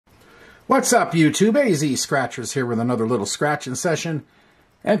What's up, YouTube? AZ Scratchers here with another little scratching session.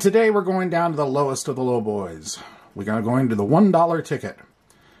 And today we're going down to the lowest of the low boys. We're going to go into the $1 ticket.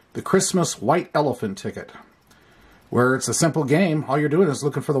 The Christmas White Elephant ticket. Where it's a simple game. All you're doing is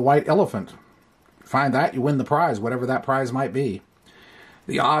looking for the white elephant. Find that, you win the prize, whatever that prize might be.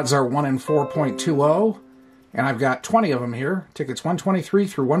 The odds are 1 in 4.20. And I've got 20 of them here. Tickets 123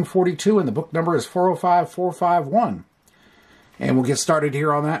 through 142. And the book number is 405451. And we'll get started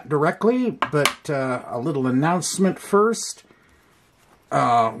here on that directly, but a little announcement first.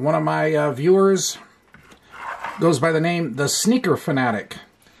 One of my viewers goes by the name The Sneaker Fanatic.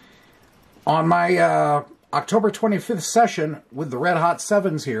 On my October 25th session with the Red Hot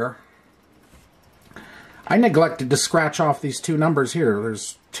Sevens here, I neglected to scratch off these two numbers here.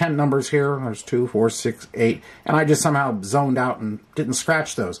 There's 10 numbers here. There's 2, 4, 6, 8. And I just somehow zoned out and didn't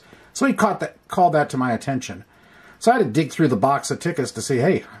scratch those. So he called that to my attention. So I had to dig through the box of tickets to see,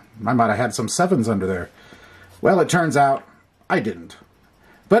 hey, I might have had some sevens under there. Well, it turns out I didn't.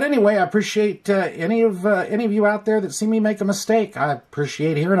 But anyway, I appreciate any of you out there that see me make a mistake. I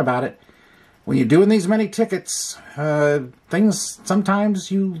appreciate hearing about it. When you're doing these many tickets, things, sometimes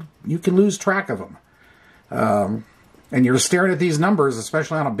you can lose track of them. And you're staring at these numbers,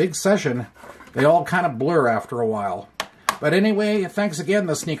 especially on a big session, they all kind of blur after a while. But anyway, thanks again,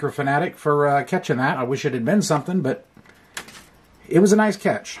 The Sneaker Fanatic, for catching that. I wish it had been something, but it was a nice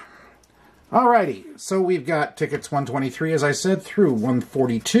catch. Alrighty, so we've got tickets 123, as I said, through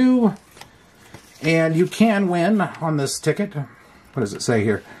 142. And you can win on this ticket. What does it say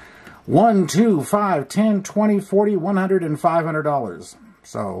here? 1, 2, 5, 10, 20, 40, 100, and $500.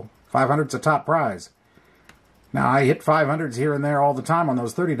 So 500's a top prize. Now, I hit 500s here and there all the time on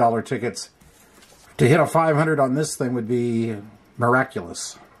those $30 tickets. To hit a 500 on this thing would be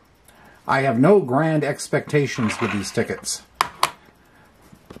miraculous. I have no grand expectations with these tickets.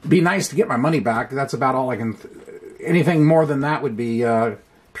 Be nice to get my money back. That's about all I can... Anything more than that would be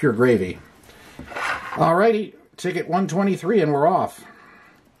pure gravy. Alrighty, ticket 123 and we're off.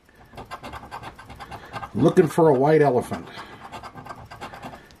 Looking for a white elephant.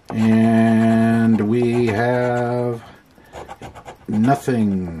 And we have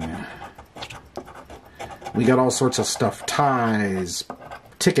nothing. We got all sorts of stuff. Ties,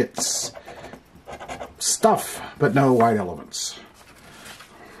 tickets, stuff, but no white elephants.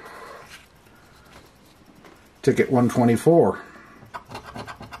 Ticket 124.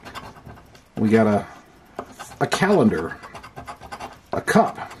 We got a calendar, a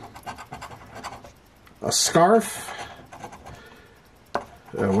cup, a scarf,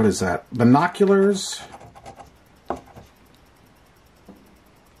 what is that? Binoculars,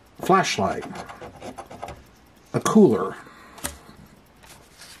 flashlight, a cooler.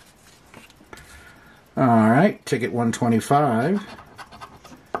 Alright, ticket 125.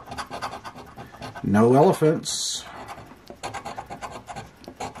 No elephants.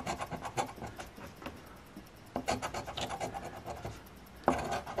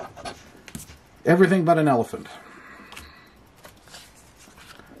 Everything but an elephant.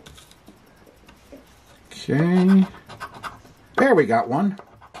 Okay. There, we got one.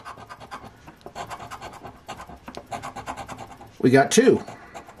 We got two.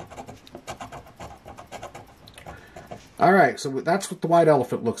 Alright, so that's what the white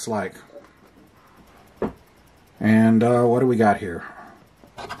elephant looks like. And what do we got here?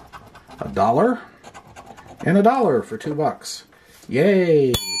 $1 and $1 for $2.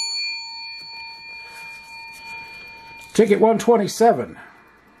 Yay! Ticket 127.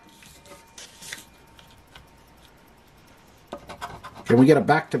 Can we get a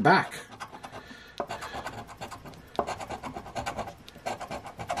back-to-back?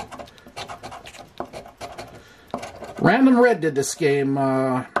 Random Red did this game,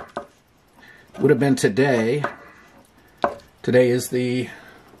 would have been today. Today is the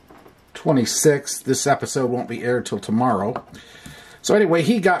 26th. This episode won't be aired till tomorrow. So anyway,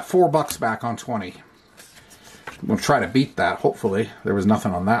 he got $4 back on 20. We'll try to beat that, hopefully. There was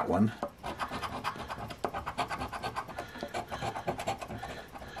nothing on that one.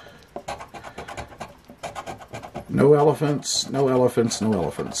 No elephants, no elephants, no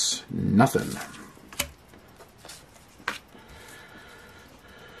elephants. Nothing.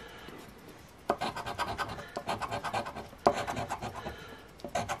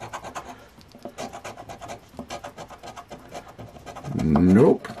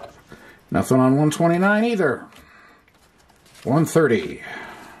 Nope. Nothing on 129 either. 130.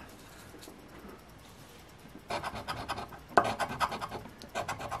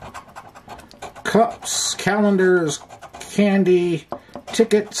 Cups, calendars, candy,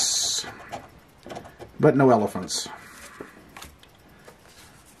 tickets, but no elephants.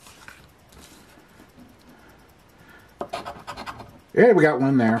 Yeah, we got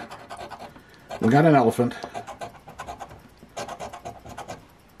one there. We got an elephant.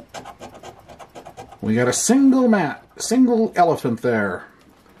 We got a single elephant there.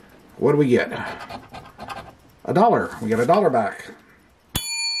 What do we get? $1. We get $1 back.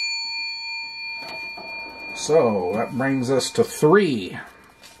 So that brings us to 3.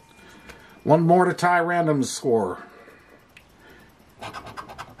 One more to tie Random's score.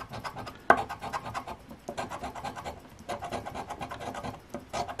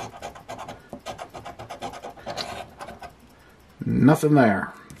 Nothing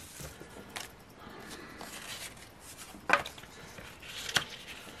there.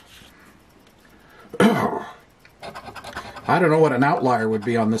 I don't know what an outlier would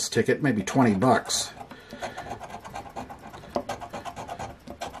be on this ticket. Maybe 20 bucks.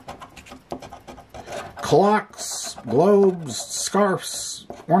 Clocks, globes, scarves,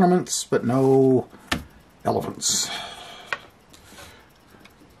 ornaments, but no elephants.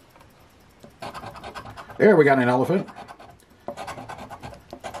 There, we got an elephant.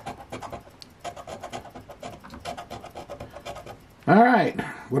 All right,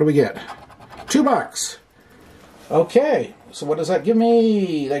 what do we get? $2. Okay, so what does that give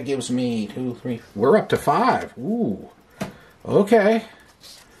me? That gives me 2, 3. We're up to 5. Ooh, okay.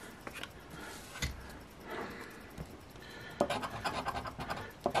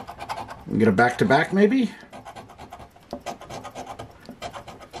 We get a back-to-back, maybe?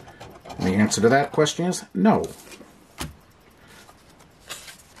 And the answer to that question is no.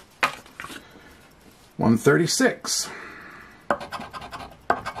 136.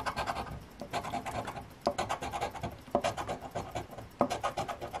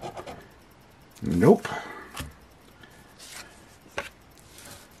 Nope.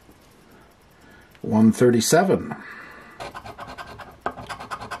 137.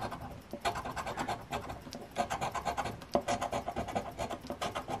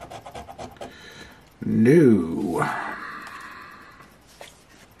 No.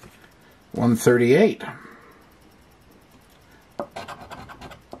 138.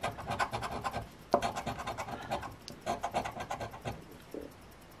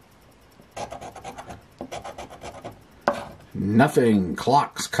 Nothing.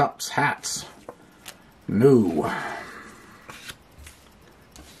 Clocks, cups, hats. No.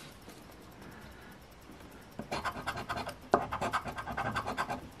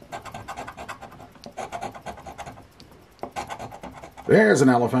 There's an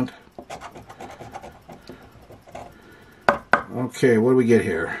elephant. Okay, what do we get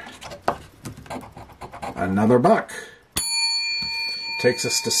here? Another buck. Takes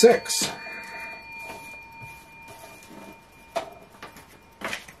us to 6.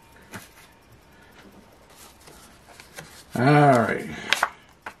 Alright.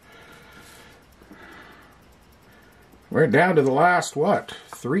 We're down to the last,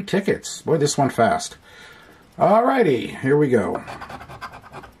 3 tickets. Boy, this went fast. Alrighty, here we go.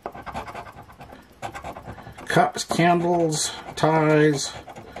 Cups, candles, ties,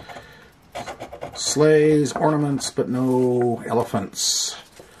 sleighs, ornaments, but no elephants.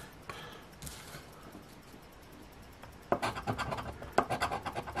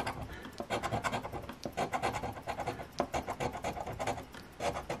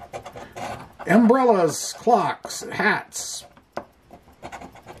 Umbrellas, clocks, hats,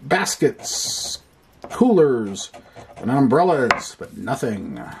 baskets, coolers, and umbrellas, but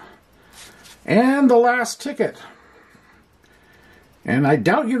nothing. And the last ticket. And I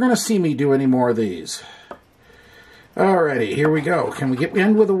doubt you're going to see me do any more of these. Alrighty, here we go. Can we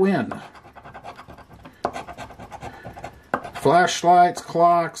end with a win? Flashlights,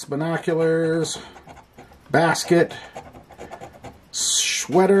 clocks, binoculars, basket,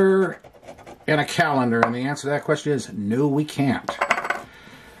 sweater, and a calendar. And the answer to that question is no, we can't.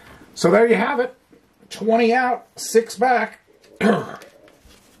 So there you have it. 20 out, 6 back.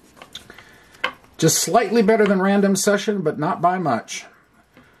 Just slightly better than Random Session, but not by much.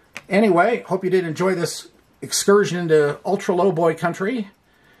 Anyway, hope you did enjoy this excursion into ultra low boy country.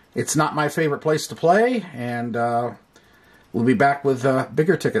 It's not my favorite place to play, and we'll be back with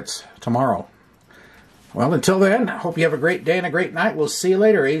bigger tickets tomorrow. Well, until then, hope you have a great day and a great night. We'll see you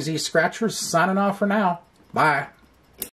later. AZ Scratchers signing off for now. Bye.